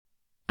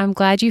I'm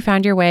glad you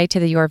found your way to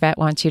the Your Vet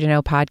Wants You to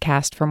Know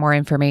podcast for more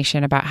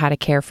information about how to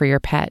care for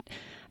your pet.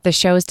 The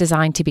show is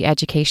designed to be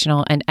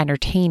educational and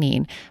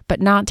entertaining,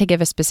 but not to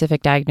give a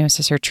specific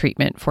diagnosis or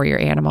treatment for your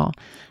animal.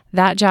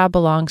 That job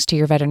belongs to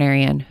your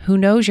veterinarian, who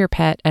knows your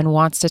pet and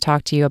wants to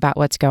talk to you about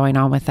what's going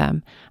on with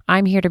them.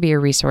 I'm here to be a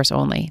resource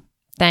only.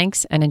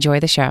 Thanks, and enjoy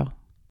the show.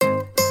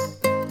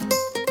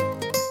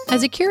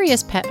 As a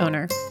curious pet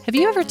owner, have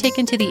you ever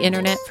taken to the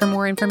internet for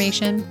more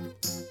information?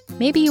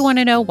 Maybe you want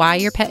to know why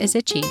your pet is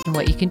itchy and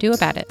what you can do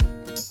about it.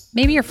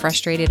 Maybe you're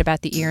frustrated about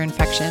the ear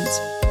infections.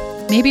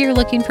 Maybe you're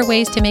looking for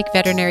ways to make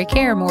veterinary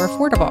care more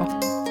affordable.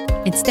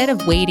 Instead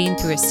of wading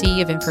through a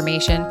sea of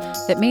information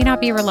that may not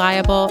be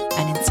reliable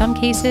and in some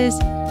cases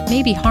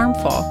may be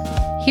harmful,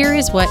 here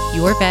is what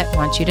your vet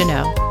wants you to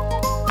know.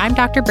 I'm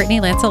Dr.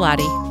 Brittany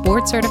Lancelotti,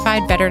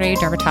 board-certified veterinary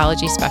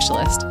dermatology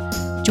specialist.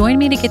 Join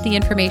me to get the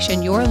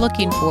information you're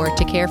looking for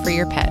to care for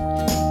your pet.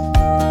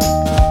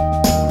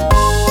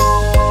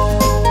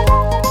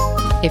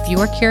 If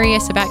you're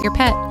curious about your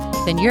pet,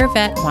 then your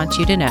vet wants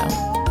you to know.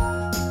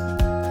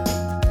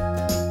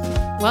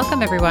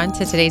 Welcome, everyone,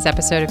 to today's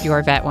episode of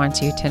Your Vet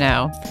Wants You to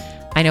Know.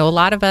 I know a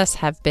lot of us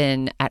have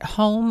been at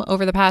home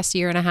over the past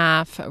year and a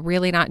half,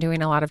 really not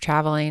doing a lot of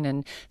traveling,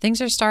 and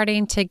things are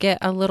starting to get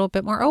a little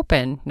bit more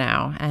open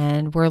now.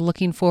 And we're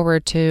looking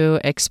forward to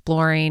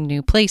exploring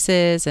new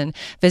places and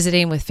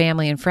visiting with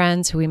family and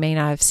friends who we may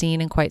not have seen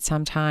in quite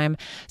some time.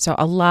 So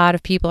a lot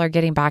of people are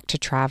getting back to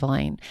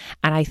traveling,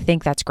 and I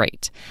think that's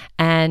great.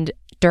 And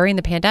during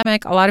the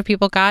pandemic, a lot of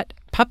people got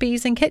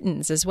puppies and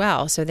kittens as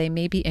well. So they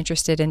may be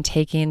interested in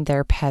taking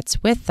their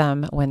pets with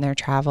them when they're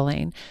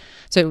traveling.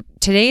 So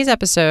today's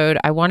episode,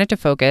 I wanted to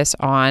focus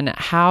on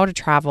how to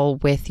travel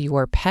with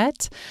your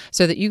pet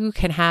so that you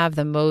can have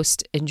the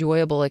most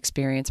enjoyable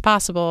experience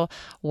possible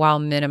while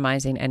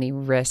minimizing any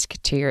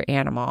risk to your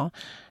animal.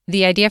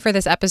 The idea for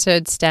this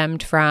episode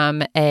stemmed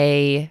from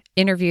an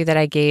interview that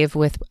I gave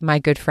with my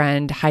good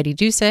friend Heidi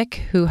Dusick,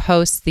 who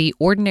hosts the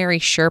Ordinary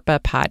Sherpa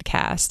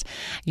podcast.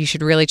 You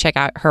should really check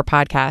out her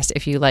podcast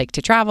if you like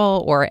to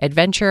travel or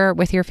adventure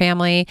with your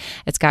family.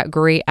 It's got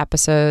great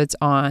episodes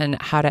on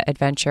how to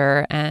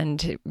adventure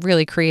and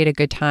really create a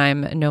good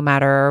time no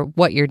matter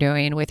what you're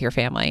doing with your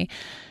family.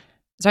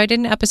 So I did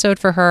an episode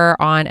for her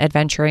on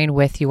adventuring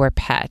with your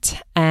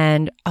pet,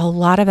 and a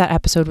lot of that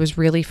episode was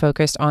really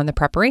focused on the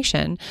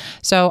preparation.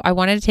 So I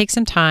wanted to take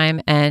some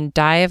time and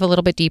dive a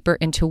little bit deeper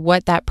into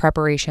what that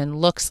preparation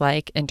looks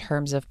like in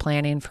terms of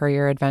planning for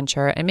your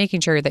adventure and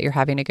making sure that you're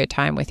having a good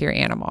time with your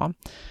animal.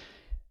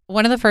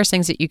 One of the first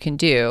things that you can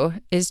do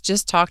is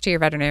just talk to your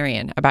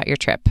veterinarian about your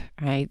trip.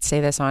 I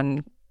say this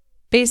on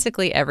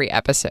basically every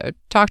episode.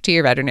 Talk to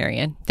your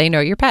veterinarian. They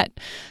know your pet.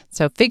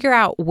 So figure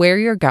out where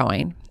you're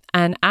going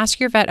and ask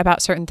your vet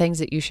about certain things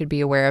that you should be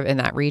aware of in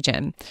that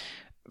region.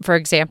 For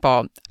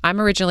example,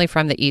 I'm originally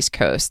from the East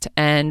Coast,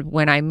 and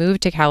when I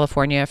moved to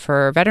California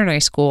for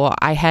veterinary school,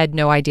 I had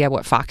no idea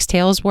what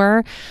foxtails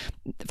were.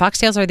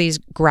 Foxtails are these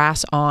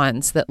grass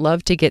awns that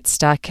love to get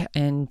stuck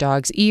in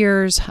dogs'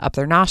 ears, up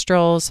their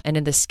nostrils, and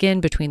in the skin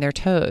between their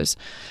toes.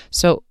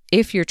 So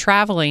if you're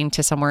traveling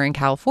to somewhere in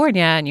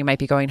California and you might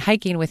be going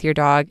hiking with your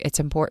dog, it's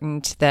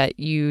important that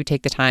you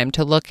take the time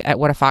to look at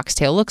what a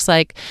foxtail looks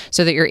like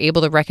so that you're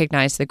able to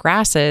recognize the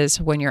grasses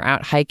when you're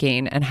out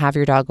hiking and have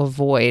your dog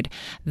avoid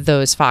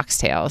those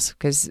foxtails.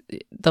 Because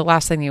the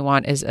last thing you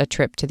want is a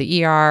trip to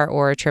the ER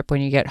or a trip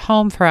when you get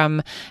home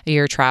from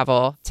your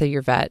travel to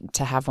your vet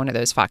to have one of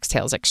those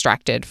foxtails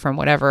extracted from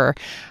whatever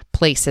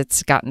place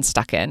it's gotten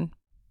stuck in.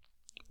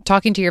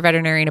 Talking to your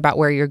veterinarian about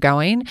where you're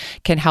going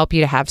can help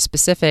you to have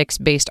specifics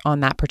based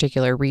on that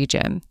particular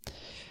region.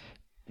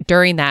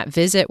 During that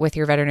visit with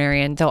your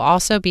veterinarian, they'll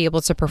also be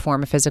able to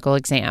perform a physical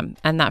exam.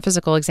 And that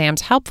physical exam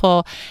is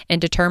helpful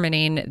in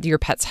determining your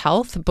pet's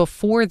health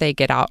before they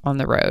get out on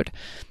the road.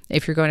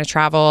 If you're going to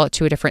travel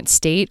to a different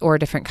state or a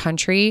different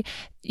country,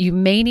 you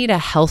may need a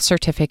health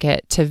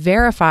certificate to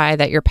verify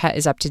that your pet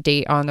is up to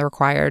date on the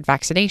required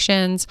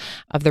vaccinations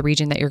of the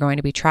region that you're going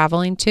to be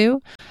traveling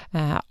to.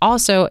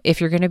 Also, if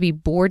you're going to be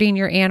boarding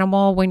your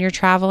animal when you're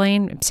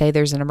traveling, say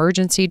there's an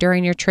emergency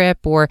during your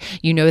trip, or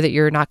you know that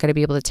you're not going to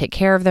be able to take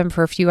care of them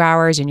for a few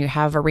hours and you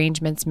have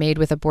arrangements made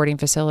with a boarding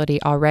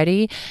facility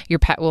already, your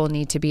pet will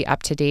need to be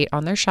up to date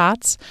on their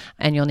shots,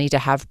 and you'll need to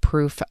have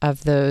proof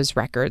of those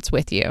records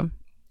with you.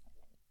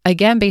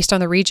 Again, based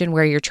on the region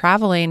where you're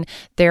traveling,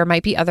 there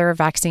might be other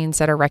vaccines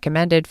that are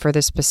recommended for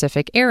the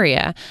specific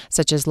area,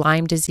 such as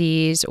Lyme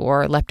disease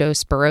or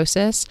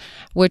leptospirosis,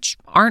 which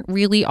aren't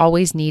really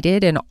always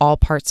needed in all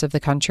parts of the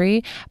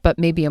country, but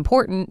may be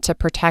important to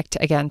protect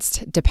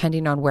against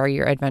depending on where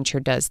your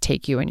adventure does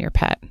take you and your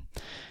pet.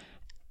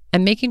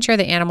 And making sure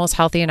the animal's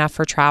healthy enough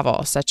for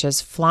travel, such as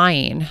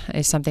flying,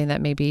 is something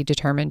that may be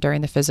determined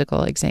during the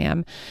physical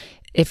exam.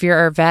 If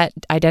your vet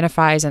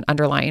identifies an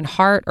underlying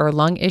heart or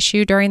lung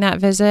issue during that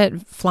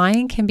visit,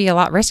 flying can be a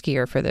lot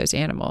riskier for those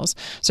animals.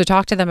 So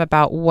talk to them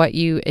about what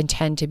you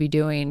intend to be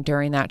doing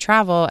during that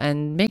travel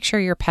and make sure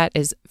your pet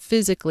is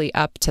physically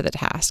up to the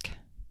task.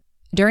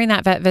 During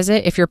that vet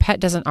visit, if your pet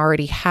doesn't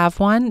already have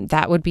one,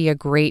 that would be a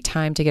great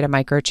time to get a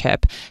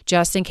microchip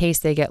just in case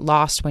they get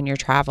lost when you're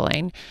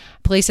traveling.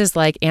 Places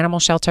like animal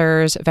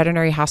shelters,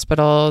 veterinary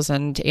hospitals,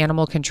 and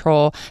animal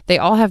control, they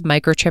all have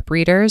microchip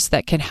readers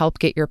that can help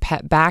get your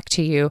pet back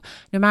to you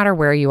no matter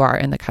where you are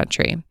in the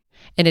country.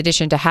 In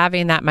addition to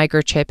having that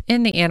microchip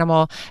in the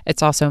animal,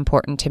 it's also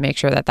important to make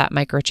sure that that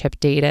microchip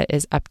data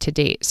is up to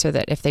date so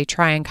that if they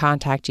try and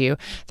contact you,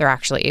 they're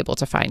actually able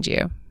to find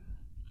you.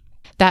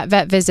 That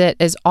vet visit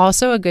is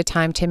also a good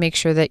time to make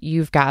sure that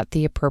you've got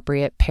the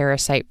appropriate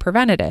parasite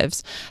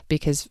preventatives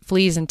because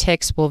fleas and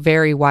ticks will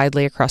vary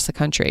widely across the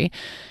country.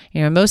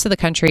 Most of the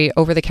country,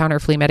 over-the-counter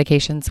flea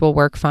medications will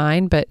work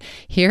fine, but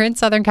here in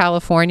Southern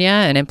California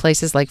and in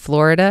places like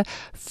Florida,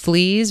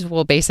 fleas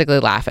will basically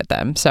laugh at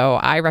them. So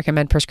I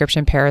recommend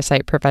prescription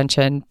parasite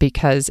prevention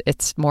because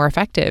it's more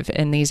effective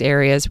in these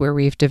areas where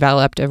we've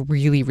developed a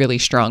really, really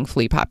strong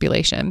flea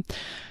population.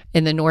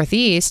 In the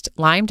Northeast,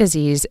 Lyme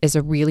disease is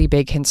a really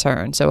big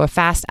concern. So a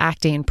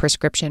fast-acting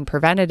prescription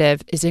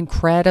preventative is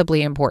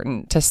incredibly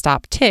important to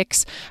stop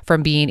ticks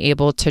from being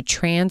able to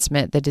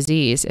transmit the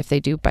disease if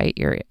they do bite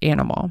your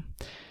animal.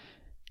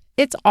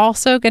 It's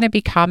also going to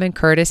be common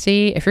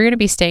courtesy if you're going to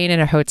be staying in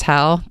a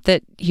hotel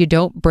that you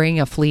don't bring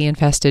a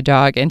flea-infested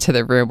dog into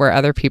the room where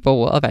other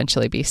people will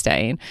eventually be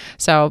staying.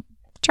 So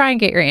try and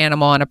get your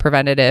animal on a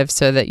preventative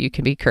so that you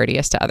can be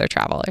courteous to other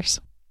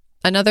travelers.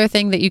 Another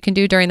thing that you can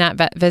do during that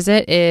vet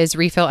visit is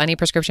refill any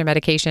prescription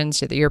medications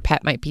that your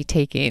pet might be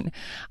taking.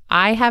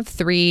 I have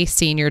 3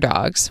 senior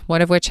dogs,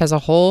 one of which has a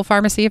whole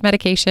pharmacy of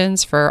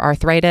medications for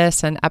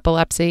arthritis and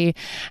epilepsy,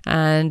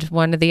 and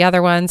one of the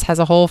other ones has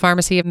a whole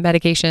pharmacy of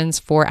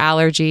medications for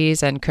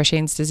allergies and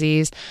Cushing's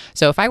disease.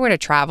 So if I were to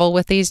travel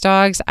with these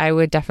dogs, I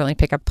would definitely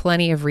pick up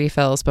plenty of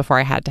refills before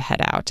I had to head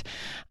out.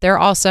 They're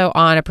also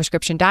on a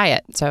prescription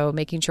diet, so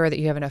making sure that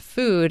you have enough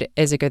food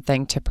is a good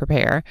thing to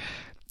prepare.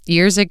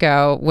 Years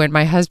ago, when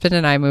my husband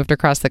and I moved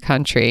across the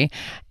country,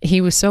 he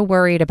was so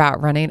worried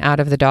about running out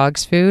of the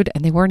dog's food,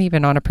 and they weren't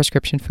even on a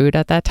prescription food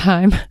at that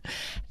time,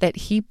 that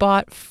he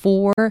bought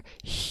 4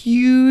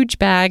 huge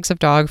bags of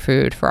dog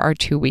food for our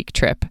 2-week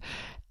trip.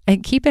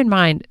 And keep in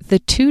mind, the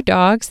 2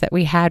 dogs that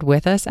we had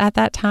with us at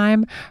that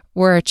time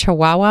were a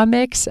Chihuahua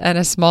mix and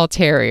a small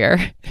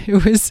terrier.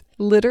 It was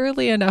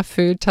literally enough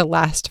food to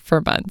last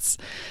for months.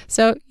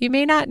 So you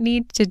may not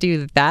need to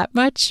do that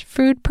much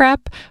food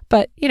prep,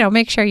 but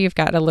make sure you've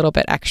got a little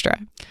bit extra.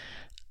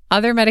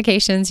 Other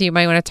medications you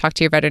might want to talk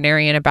to your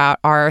veterinarian about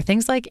are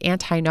things like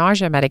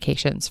anti-nausea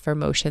medications for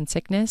motion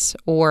sickness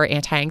or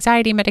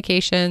anti-anxiety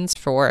medications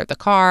for the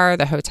car,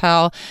 the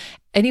hotel,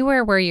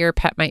 anywhere where your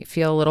pet might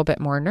feel a little bit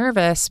more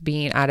nervous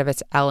being out of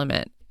its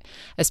element,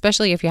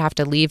 especially if you have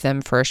to leave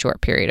them for a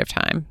short period of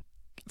time.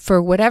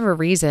 For whatever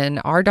reason,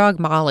 our dog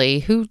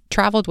Molly, who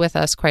traveled with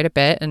us quite a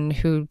bit and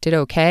who did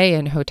okay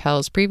in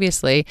hotels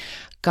previously,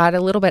 got a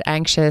little bit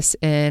anxious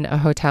in a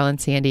hotel in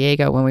San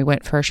Diego when we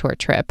went for a short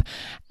trip.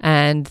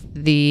 And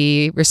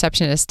the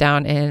receptionist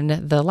down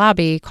in the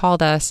lobby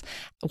called us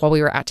while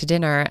we were out to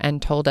dinner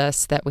and told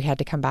us that we had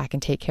to come back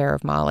and take care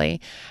of Molly.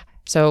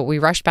 So we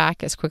rushed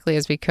back as quickly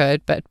as we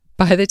could, but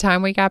by the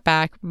time we got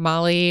back,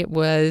 Molly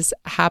was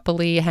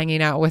happily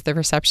hanging out with the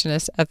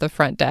receptionist at the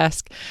front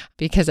desk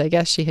because I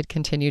guess she had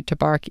continued to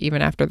bark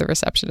even after the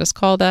receptionist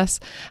called us.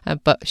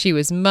 But she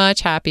was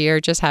much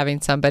happier just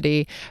having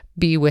somebody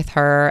be with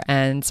her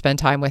and spend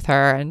time with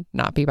her and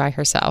not be by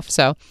herself.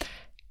 So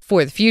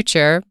for the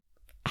future,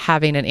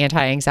 having an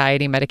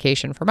anti-anxiety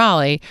medication for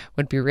Molly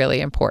would be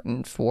really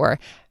important for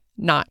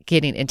not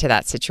getting into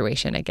that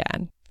situation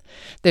again.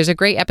 There's a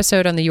great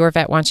episode on the Your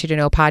Vet Wants You to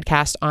Know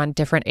podcast on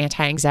different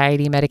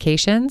anti-anxiety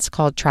medications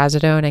called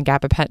trazodone and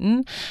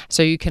gabapentin.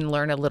 So you can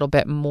learn a little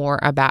bit more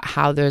about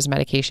how those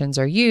medications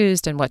are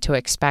used and what to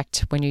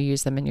expect when you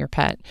use them in your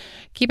pet.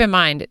 Keep in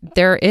mind,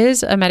 there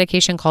is a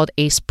medication called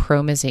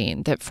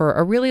acepromazine that for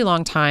a really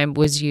long time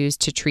was used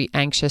to treat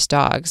anxious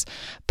dogs.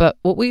 But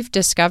what we've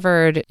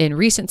discovered in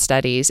recent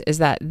studies is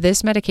that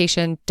this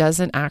medication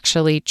doesn't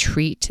actually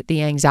treat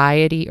the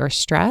anxiety or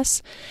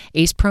stress.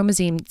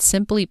 Acepromazine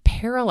simply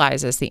paralyzes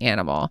the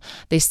animal.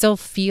 They still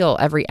feel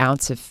every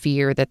ounce of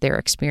fear that they're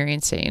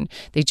experiencing.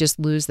 They just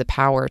lose the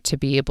power to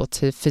be able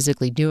to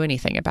physically do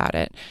anything about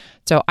it.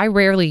 So I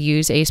rarely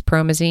use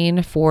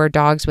acepromazine for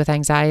dogs with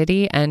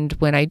anxiety. And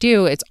when I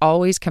do, it's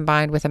always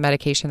combined with a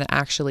medication that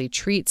actually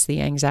treats the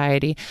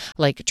anxiety,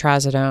 like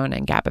trazodone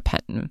and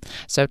gabapentin.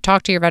 So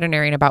talk to your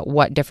veterinarian about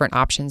what different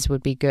options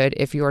would be good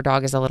if your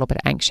dog is a little bit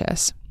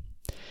anxious.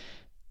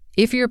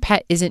 If your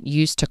pet isn't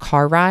used to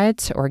car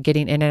rides or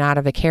getting in and out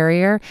of a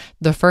carrier,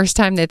 the first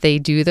time that they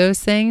do those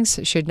things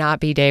should not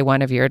be day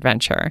one of your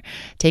adventure.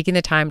 Taking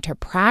the time to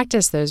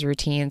practice those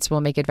routines will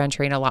make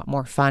adventuring a lot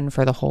more fun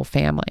for the whole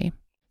family.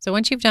 So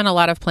once you've done a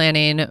lot of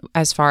planning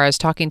as far as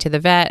talking to the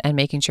vet and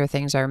making sure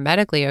things are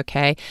medically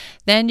okay,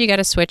 then you got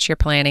to switch your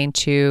planning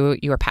to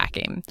your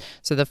packing.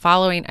 So the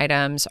following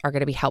items are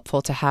going to be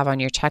helpful to have on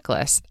your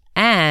checklist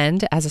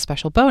And as a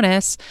special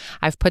bonus,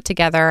 I've put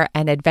together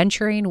an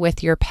Adventuring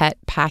with Your Pet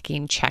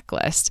packing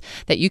checklist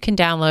that you can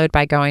download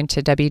by going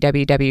to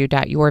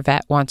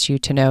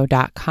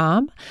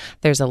www.yourvetwantsyoutoKnow.com.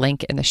 There's a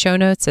link in the show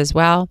notes as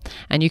well.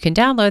 And you can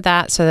download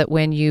that so that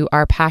when you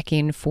are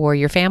packing for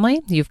your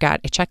family, you've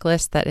got a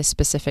checklist that is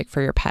specific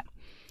for your pet.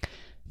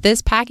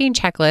 This packing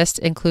checklist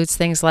includes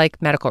things like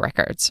medical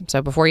records.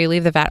 So before you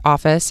leave the vet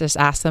office, just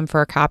ask them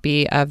for a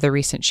copy of the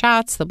recent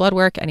shots, the blood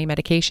work, any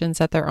medications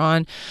that they're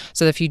on.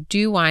 So that if you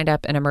do wind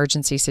up in an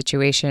emergency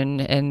situation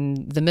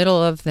in the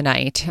middle of the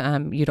night,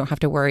 you don't have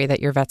to worry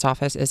that your vet's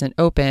office isn't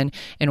open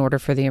in order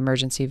for the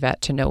emergency vet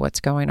to know what's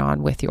going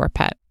on with your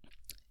pet.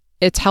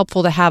 It's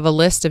helpful to have a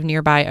list of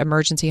nearby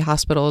emergency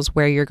hospitals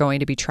where you're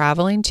going to be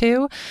traveling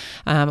to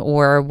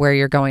or where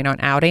you're going on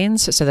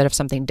outings so that if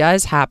something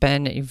does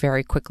happen, you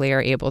very quickly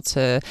are able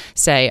to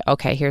say,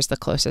 okay, here's the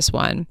closest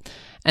one.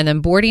 And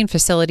then boarding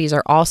facilities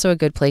are also a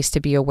good place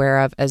to be aware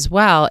of as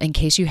well in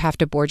case you have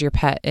to board your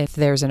pet if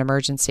there's an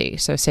emergency.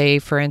 So say,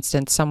 for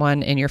instance,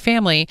 someone in your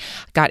family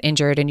got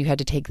injured and you had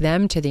to take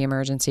them to the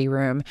emergency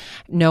room.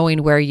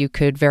 Knowing where you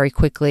could very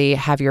quickly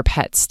have your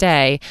pet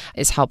stay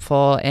is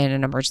helpful in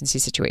an emergency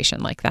situation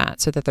like that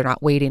so that they're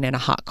not waiting in a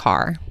hot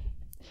car.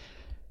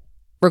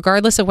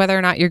 Regardless of whether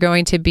or not you're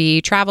going to be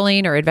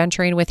traveling or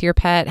adventuring with your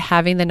pet,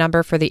 having the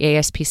number for the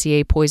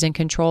ASPCA poison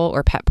control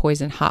or pet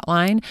poison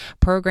hotline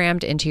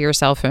programmed into your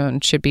cell phone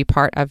should be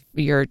part of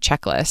your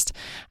checklist.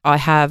 I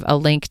have a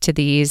link to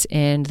these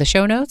in the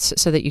show notes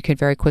so that you can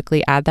very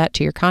quickly add that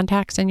to your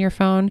contacts in your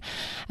phone.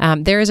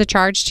 There is a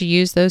charge to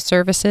use those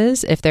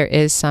services if there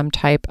is some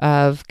type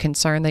of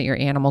concern that your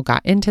animal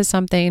got into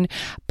something,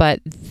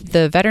 but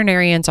the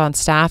veterinarians on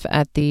staff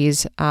at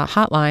these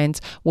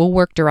hotlines will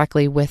work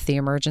directly with the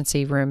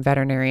emergency room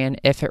veterinarian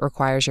if it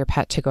requires your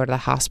pet to go to the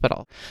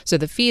hospital. So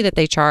the fee that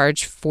they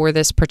charge for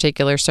this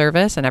particular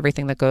service and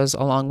everything that goes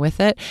along with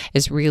it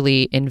is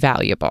really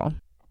invaluable.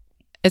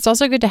 It's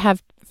also good to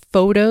have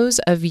photos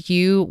of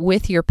you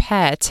with your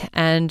pet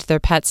and their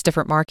pet's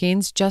different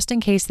markings just in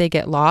case they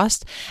get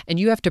lost and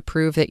you have to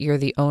prove that you're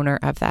the owner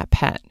of that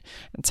pet.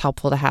 It's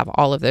helpful to have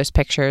all of those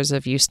pictures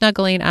of you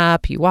snuggling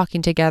up, you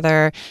walking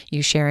together,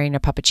 you sharing a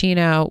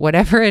puppuccino,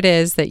 whatever it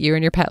is that you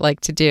and your pet like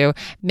to do.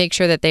 Make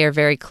sure that they are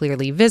very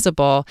clearly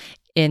visible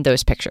in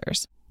those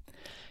pictures.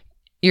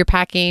 Your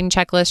packing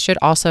checklist should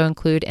also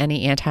include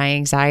any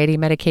anti-anxiety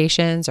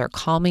medications or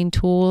calming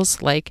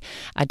tools like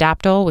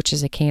Adaptil, which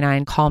is a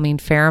canine calming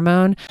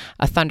pheromone,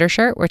 a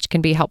Thundershirt, which can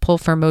be helpful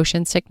for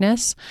motion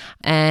sickness,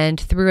 and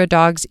Through a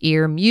Dog's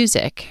Ear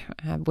music,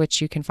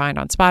 which you can find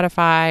on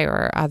Spotify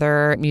or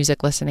other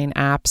music listening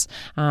apps,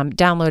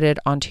 downloaded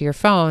onto your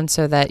phone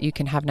so that you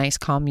can have nice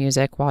calm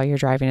music while you're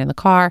driving in the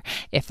car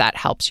if that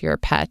helps your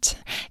pet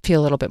feel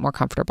a little bit more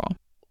comfortable.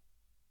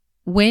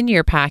 When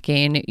you're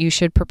packing, you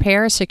should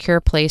prepare a secure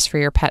place for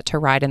your pet to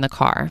ride in the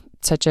car,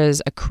 such as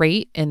a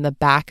crate in the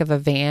back of a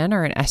van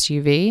or an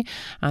SUV.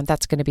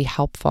 That's going to be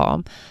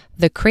helpful.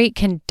 The crate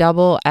can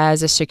double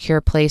as a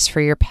secure place for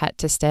your pet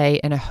to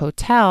stay in a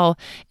hotel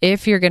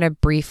if you're going to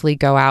briefly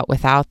go out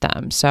without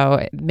them.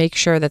 So make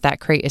sure that that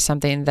crate is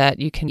something that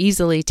you can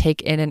easily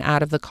take in and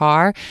out of the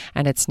car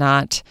and it's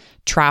not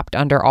trapped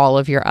under all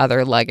of your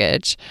other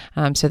luggage.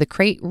 So the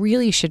crate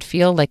really should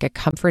feel like a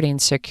comforting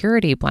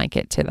security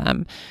blanket to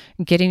them.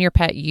 Getting your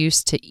pet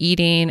used to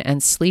eating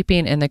and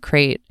sleeping in the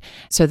crate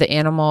so the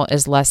animal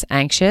is less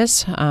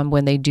anxious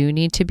when they do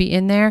need to be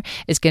in there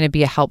is going to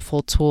be a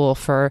helpful tool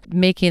for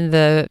making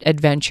the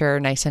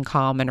adventure nice and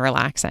calm and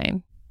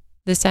relaxing.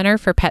 The Center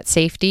for Pet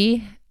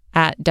Safety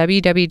at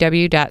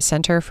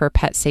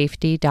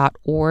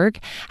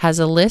www.centerforpetsafety.org has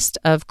a list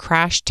of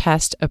crash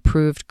test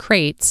approved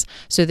crates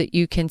so that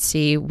you can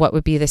see what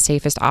would be the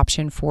safest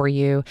option for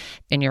you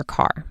in your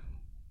car.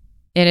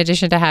 In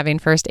addition to having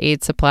first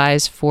aid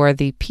supplies for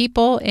the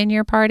people in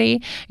your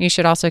party, you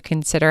should also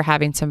consider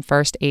having some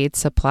first aid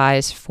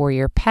supplies for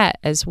your pet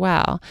as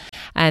well.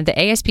 And the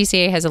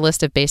ASPCA has a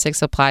list of basic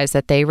supplies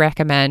that they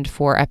recommend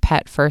for a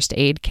pet first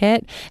aid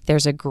kit.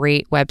 There's a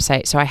great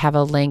website. So I have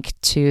a link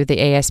to the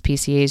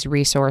ASPCA's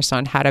resource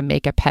on how to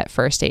make a pet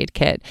first aid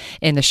kit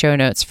in the show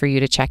notes for you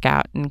to check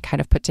out and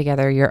kind of put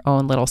together your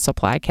own little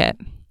supply kit.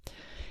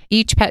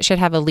 Each pet should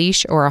have a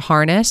leash or a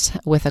harness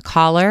with a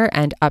collar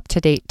and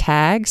up-to-date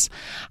tags.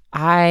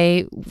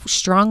 I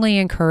strongly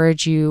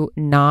encourage you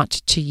not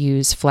to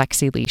use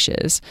flexi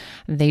leashes.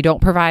 They don't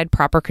provide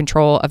proper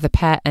control of the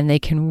pet and they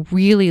can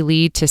really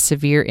lead to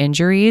severe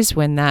injuries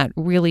when that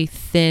really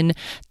thin,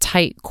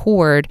 tight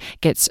cord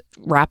gets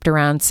wrapped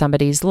around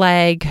somebody's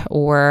leg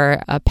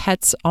or a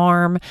pet's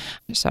arm.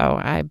 So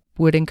I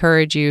would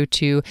encourage you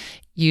to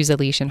use a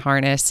leash and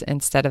harness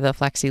instead of the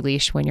flexi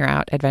leash when you're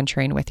out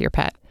adventuring with your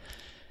pet.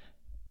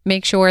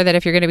 Make sure that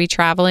if you're going to be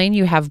traveling,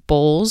 you have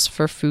bowls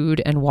for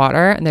food and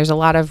water. And there's a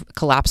lot of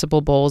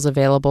collapsible bowls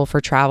available for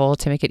travel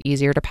to make it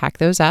easier to pack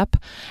those up.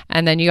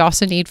 And then you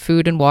also need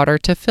food and water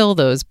to fill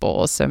those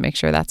bowls. So make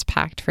sure that's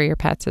packed for your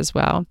pets as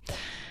well.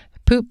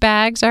 Poop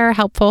bags are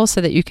helpful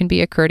so that you can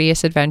be a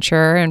courteous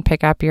adventurer and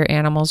pick up your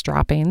animal's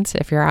droppings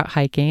if you're out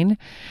hiking.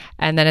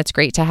 And then it's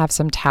great to have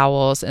some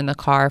towels in the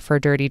car for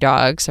dirty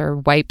dogs or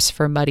wipes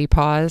for muddy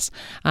paws.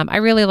 I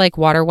really like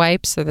water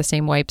wipes. They're the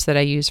same wipes that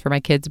I use for my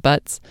kids'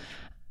 butts.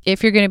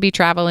 If you're going to be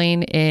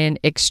traveling in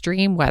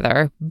extreme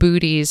weather,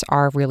 booties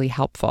are really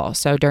helpful.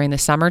 So during the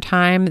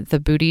summertime, the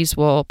booties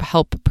will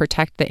help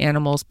protect the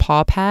animal's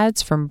paw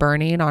pads from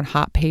burning on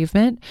hot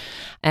pavement.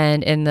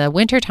 And in the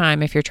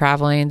wintertime, if you're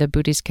traveling, the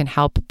booties can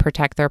help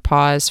protect their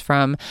paws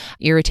from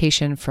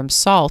irritation from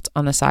salt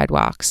on the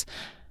sidewalks.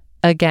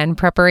 Again,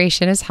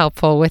 preparation is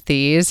helpful with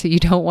these. You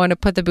don't want to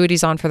put the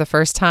booties on for the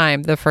first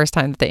time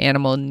that the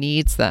animal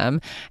needs them.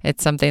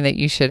 It's something that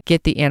you should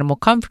get the animal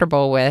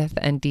comfortable with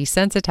and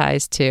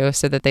desensitized to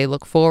so that they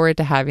look forward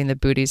to having the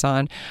booties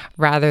on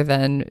rather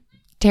than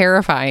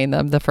terrifying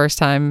them the first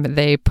time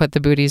they put the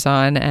booties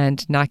on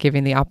and not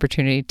giving the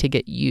opportunity to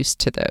get used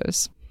to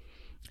those.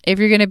 If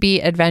you're going to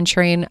be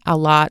adventuring a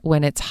lot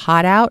when it's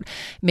hot out,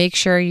 make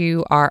sure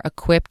you are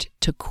equipped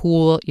to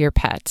cool your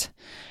pet.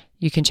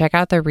 You can check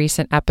out the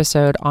recent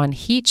episode on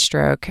heat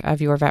stroke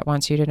of Your Vet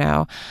Wants You to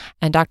Know.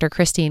 And Dr.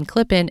 Christine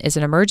Klippen is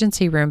an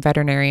emergency room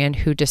veterinarian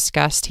who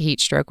discussed heat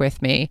stroke with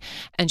me.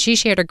 And she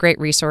shared a great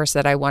resource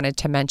that I wanted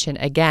to mention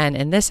again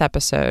in this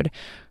episode.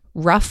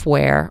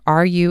 Ruffwear,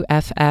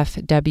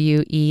 Ruffwear,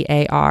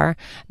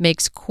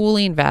 makes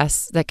cooling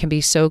vests that can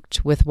be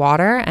soaked with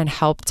water and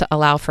help to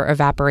allow for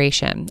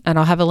evaporation. And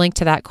I'll have a link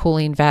to that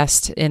cooling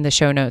vest in the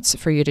show notes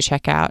for you to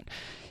check out.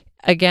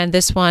 Again,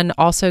 this one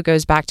also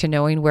goes back to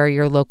knowing where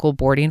your local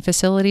boarding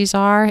facilities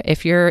are.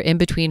 If you're in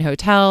between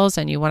hotels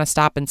and you want to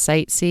stop and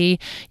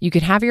sightsee, you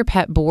can have your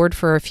pet board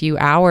for a few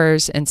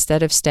hours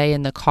instead of stay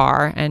in the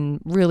car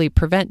and really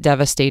prevent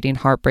devastating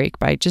heartbreak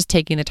by just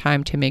taking the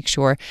time to make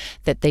sure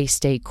that they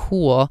stay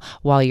cool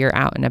while you're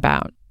out and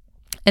about.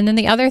 And then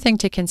the other thing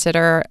to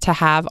consider to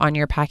have on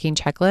your packing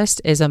checklist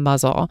is a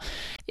muzzle.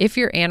 If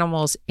your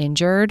animal's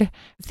injured,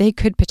 they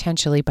could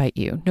potentially bite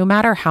you, no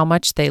matter how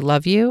much they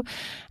love you.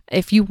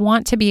 If you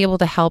want to be able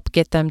to help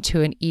get them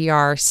to an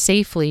ER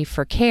safely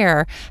for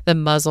care, the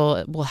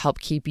muzzle will help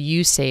keep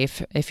you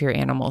safe if your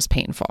animal's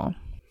painful.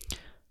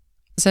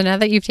 So now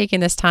that you've taken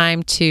this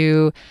time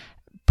to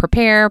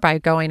prepare by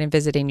going and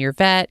visiting your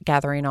vet,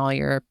 gathering all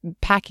your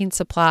packing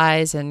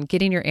supplies, and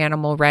getting your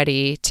animal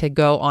ready to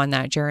go on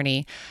that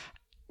journey,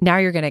 now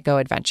you're going to go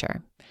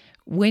adventure.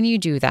 When you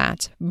do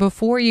that,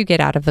 before you get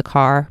out of the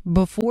car,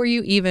 before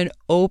you even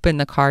open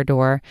the car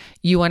door,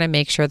 you want to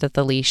make sure that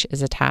the leash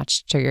is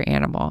attached to your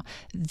animal.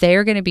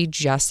 They're going to be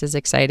just as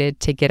excited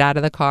to get out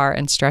of the car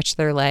and stretch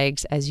their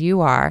legs as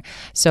you are.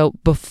 So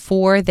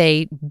before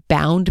they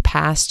bound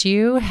past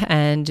you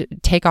and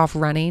take off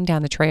running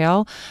down the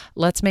trail,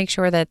 let's make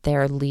sure that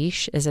their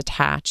leash is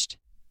attached.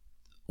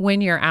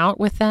 When you're out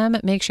with them,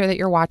 make sure that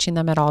you're watching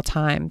them at all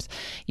times.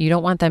 You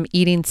don't want them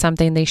eating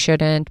something they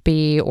shouldn't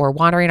be or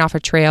wandering off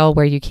a trail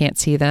where you can't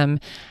see them.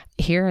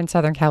 Here in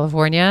Southern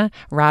California,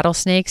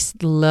 rattlesnakes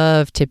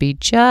love to be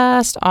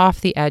just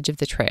off the edge of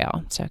the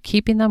trail. So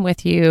keeping them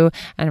with you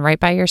and right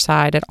by your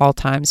side at all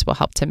times will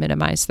help to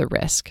minimize the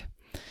risk.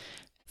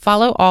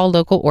 Follow all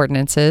local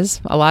ordinances.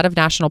 A lot of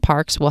national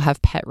parks will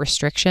have pet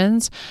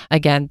restrictions.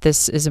 Again,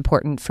 this is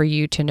important for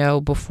you to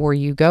know before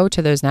you go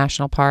to those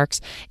national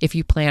parks. If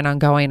you plan on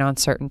going on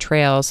certain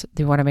trails,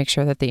 you want to make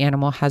sure that the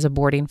animal has a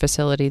boarding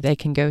facility they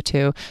can go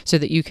to so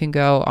that you can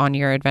go on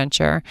your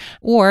adventure.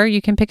 Or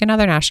you can pick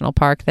another national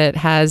park that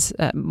has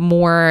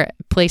more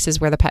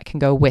places where the pet can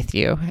go with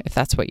you, if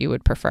that's what you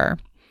would prefer.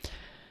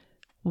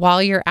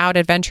 While you're out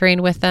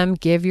adventuring with them,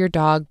 give your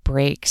dog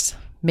breaks.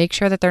 Make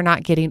sure that they're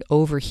not getting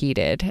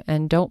overheated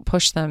and don't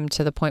push them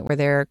to the point where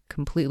they're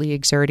completely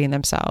exerting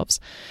themselves.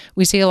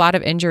 We see a lot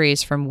of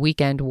injuries from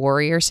weekend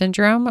warrior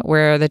syndrome,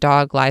 where the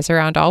dog lies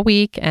around all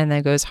week and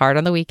then goes hard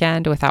on the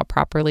weekend without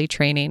properly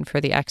training for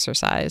the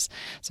exercise.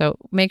 So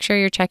make sure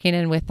you're checking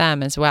in with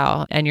them as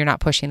well and you're not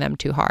pushing them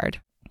too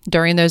hard.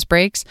 During those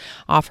breaks,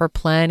 offer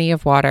plenty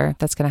of water.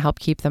 That's going to help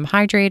keep them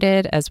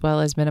hydrated as well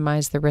as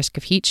minimize the risk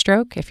of heat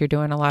stroke if you're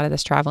doing a lot of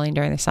this traveling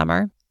during the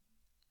summer.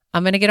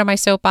 I'm going to get on my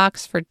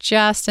soapbox for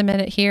just a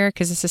minute here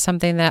because this is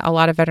something that a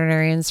lot of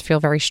veterinarians feel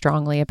very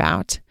strongly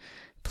about.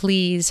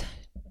 Please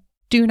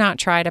do not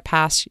try to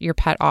pass your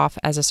pet off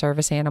as a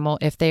service animal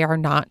if they are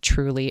not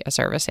truly a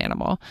service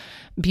animal.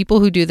 People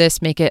who do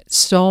this make it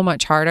so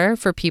much harder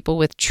for people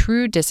with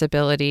true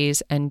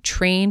disabilities and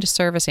trained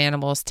service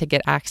animals to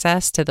get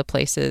access to the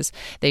places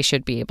they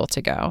should be able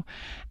to go.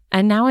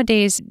 And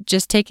nowadays,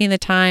 just taking the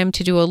time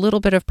to do a little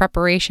bit of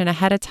preparation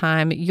ahead of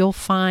time, you'll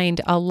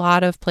find a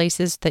lot of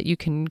places that you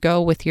can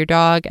go with your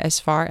dog as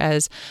far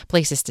as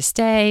places to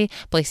stay,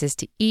 places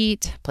to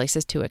eat,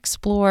 places to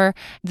explore.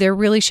 There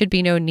really should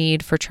be no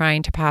need for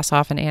trying to pass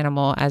off an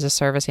animal as a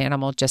service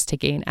animal just to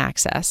gain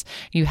access.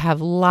 You have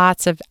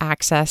lots of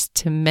access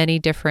to many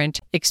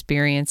different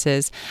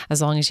experiences as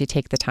long as you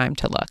take the time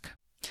to look.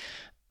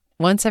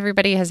 Once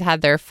everybody has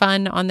had their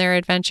fun on their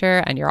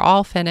adventure and you're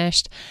all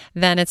finished,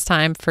 then it's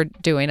time for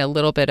doing a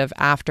little bit of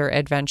after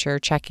adventure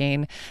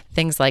checking.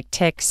 Things like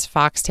ticks,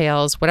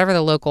 foxtails, whatever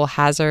the local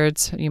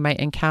hazards you might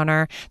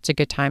encounter. It's a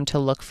good time to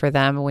look for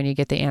them when you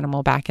get the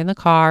animal back in the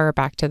car or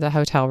back to the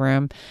hotel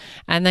room.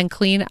 And then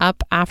clean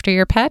up after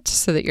your pet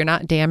so that you're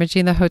not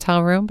damaging the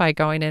hotel room by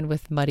going in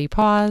with muddy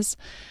paws.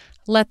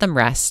 Let them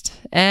rest.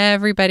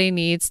 Everybody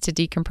needs to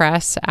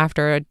decompress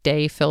after a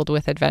day filled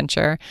with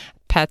adventure.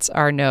 Pets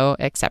are no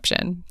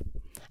exception.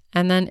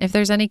 And then if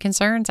there's any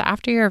concerns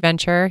after your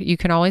adventure, you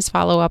can always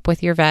follow up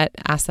with your vet,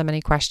 ask them any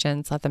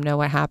questions, let them know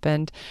what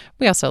happened.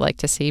 We also like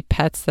to see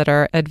pets that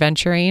are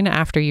adventuring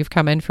after you've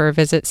come in for a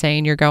visit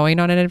saying you're going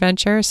on an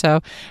adventure. So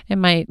it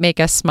might make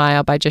us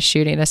smile by just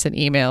shooting us an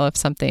email of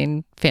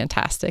something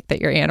fantastic that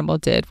your animal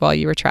did while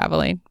you were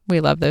traveling. We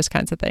love those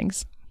kinds of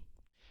things.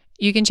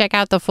 You can check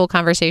out the full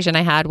conversation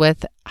I had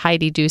with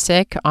Heidi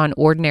Dusick on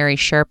Ordinary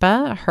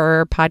Sherpa.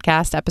 Her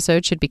podcast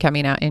episode should be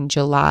coming out in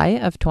July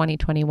of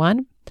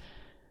 2021.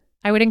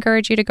 I would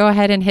encourage you to go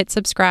ahead and hit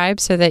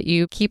subscribe so that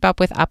you keep up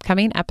with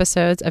upcoming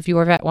episodes of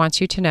Your Vet Wants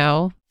You to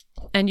Know.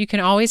 And you can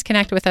always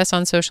connect with us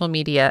on social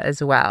media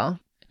as well.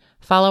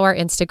 Follow our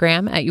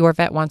Instagram at Your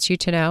Vet Wants You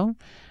to Know.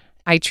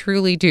 I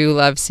truly do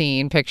love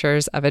seeing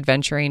pictures of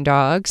adventuring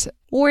dogs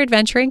or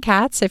adventuring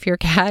cats if your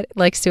cat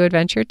likes to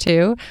adventure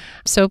too.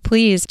 So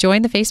please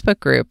join the Facebook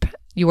group,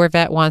 Your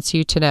Vet Wants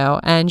You to Know,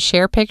 and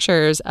share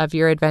pictures of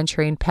your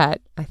adventuring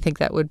pet. I think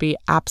that would be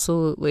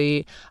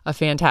absolutely a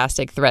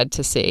fantastic thread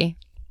to see.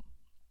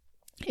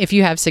 If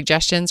you have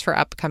suggestions for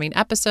upcoming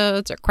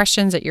episodes or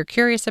questions that you're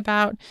curious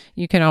about,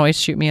 you can always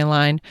shoot me a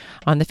line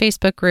on the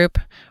Facebook group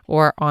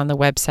or on the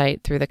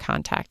website through the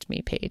Contact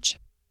Me page.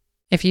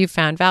 If you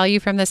found value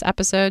from this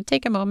episode,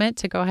 take a moment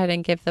to go ahead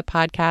and give the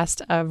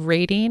podcast a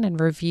rating and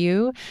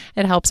review.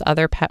 It helps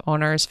other pet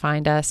owners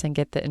find us and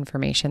get the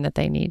information that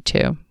they need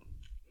to.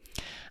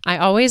 I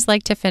always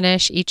like to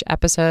finish each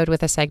episode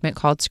with a segment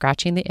called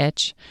Scratching the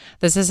Itch.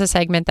 This is a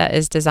segment that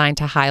is designed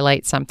to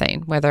highlight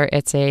something, whether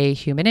it's a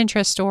human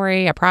interest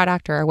story, a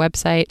product, or a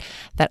website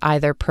that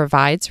either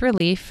provides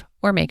relief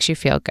or makes you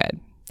feel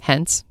good.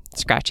 Hence,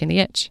 Scratching the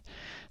Itch.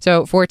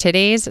 So for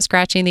today's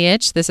Scratching the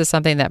Itch, this is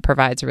something that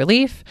provides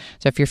relief.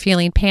 So if you're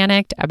feeling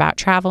panicked about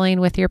traveling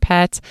with your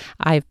pets,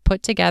 I've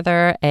put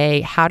together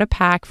a how to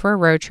pack for a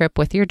road trip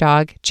with your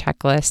dog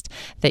checklist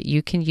that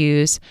you can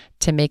use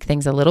to make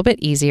things a little bit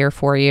easier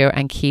for you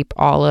and keep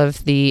all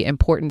of the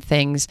important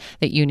things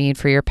that you need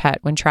for your pet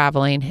when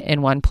traveling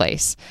in one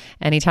place.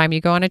 Anytime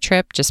you go on a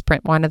trip, just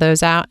print one of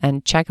those out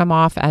and check them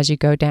off as you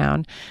go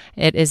down.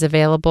 It is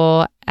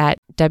available at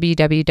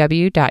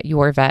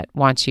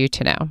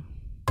www.yourvetvantsyoutoKnow.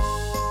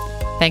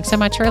 Thanks so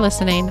much for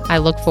listening. I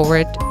look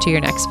forward to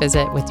your next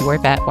visit with Your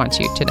Vet Wants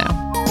You to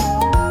Know.